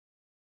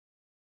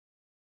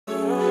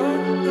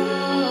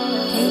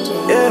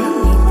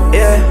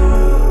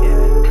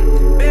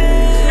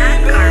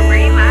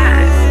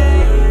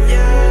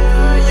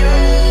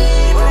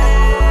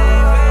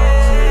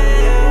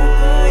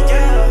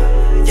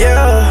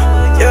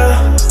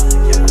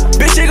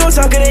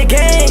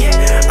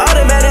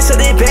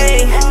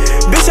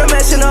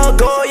on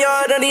go,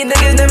 y'all. None of these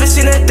niggas never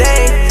seen a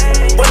thing.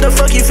 What the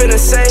fuck you finna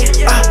say?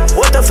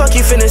 What the fuck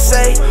you finna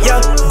say? Yeah,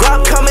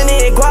 guap coming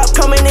in, guap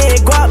coming in,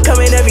 guap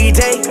coming every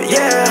day.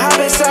 Yeah, hop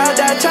inside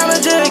that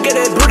Challenger, get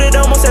it booted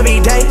almost every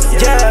day.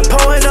 Yeah,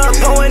 pouring up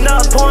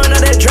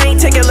that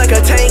drink, take it like a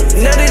tank.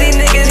 None of these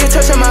niggas can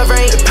touch on my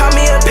rank. Pop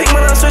me a pick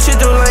when I'm switching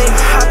through lane.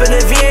 Hop in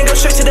the V and go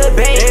straight to the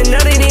bank. And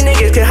none of these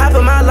niggas can hop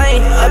in my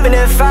lane. Up in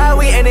that 5,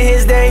 we ending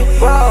his day.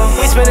 Whoa,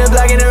 we spin the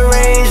block in the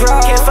range,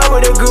 raw. Can't fuck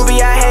with a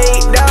groupie, I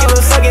hate, dog. Give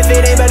a fuck if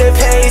it ain't better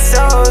pay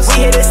songs.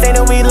 We hit the stand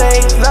and we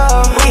lay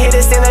low. We hit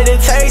the stand like the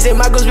Turks and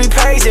my goals be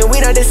praising. We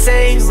not the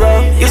same,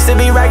 bro. Used to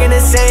be rocking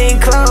the same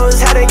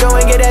clothes. Had to go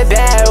and get that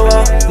bad,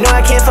 whoa. No,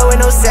 I can't fuck with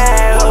no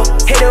sad, ho.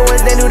 Hit it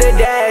once, then do the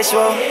dash,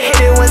 whoa. Hit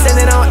it once and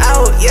then I'm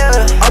out, yeah.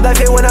 All back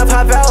fit when I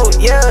pop out,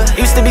 yeah.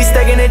 Used to be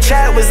stuck in the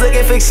trap, was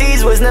looking for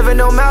cheese, was never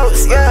no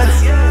mouse, yeah.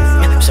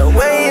 So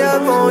way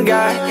up on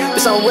God,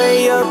 bitch, I'm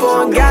way up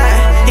on God.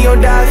 He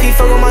gon' die if he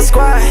fuck with my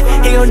squad.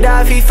 He gon'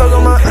 die if he fuck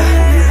with my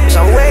bitch,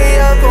 I'm way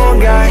up on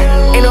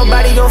God. Ain't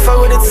nobody gon'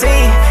 fuck with a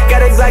team.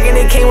 Got a Glock and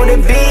it came with a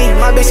beam.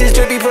 My bitch is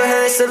drippy, put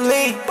her in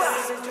Celine.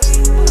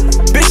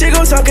 Bitch, you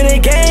gon' talk in the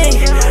gang.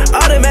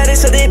 Automatic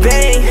so they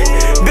bang.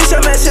 Bitch,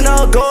 I'm messing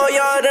all gold,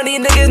 y'all. None of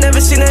these niggas never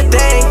seen a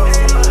thing.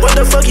 What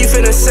the fuck you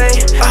finna say?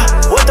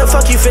 What the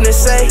fuck you finna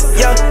say?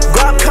 Yeah,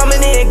 guap coming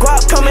in,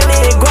 guap coming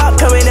in, guap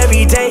coming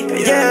every day.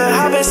 Yeah,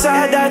 hop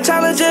inside that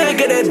Challenger,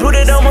 get it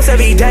booted almost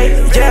every day.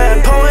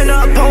 Yeah, pouring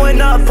up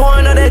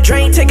that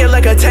drink, take it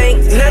like a tank.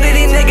 None of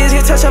these niggas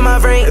can touch on my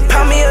rank.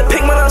 Pop me a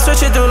pick when I'm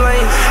switching through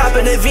lane. Hop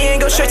in the V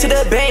and go straight to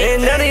the bank.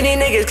 And none of these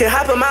niggas can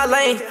hop in my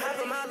lane.